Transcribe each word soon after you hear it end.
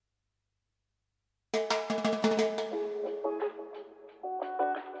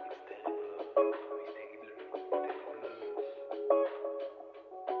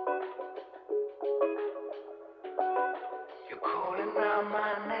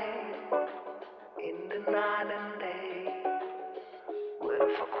the night and day. Where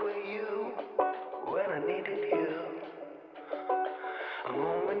the fuck were you when I needed you? I'm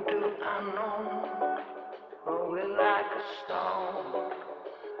moving to unknown, rolling like a stone.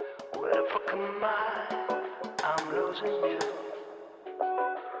 Where the fuck am I? I'm losing you.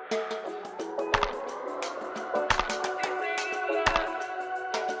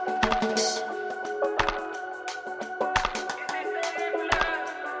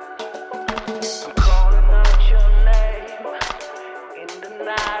 I'm calling out your name in the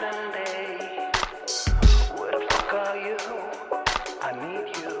night and day. Where the fuck are you? I need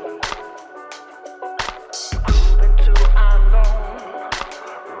you. Moving to unknown,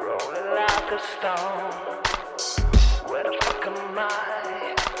 rolling like a stone. Where the fuck am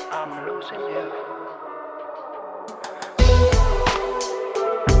I? I'm losing you.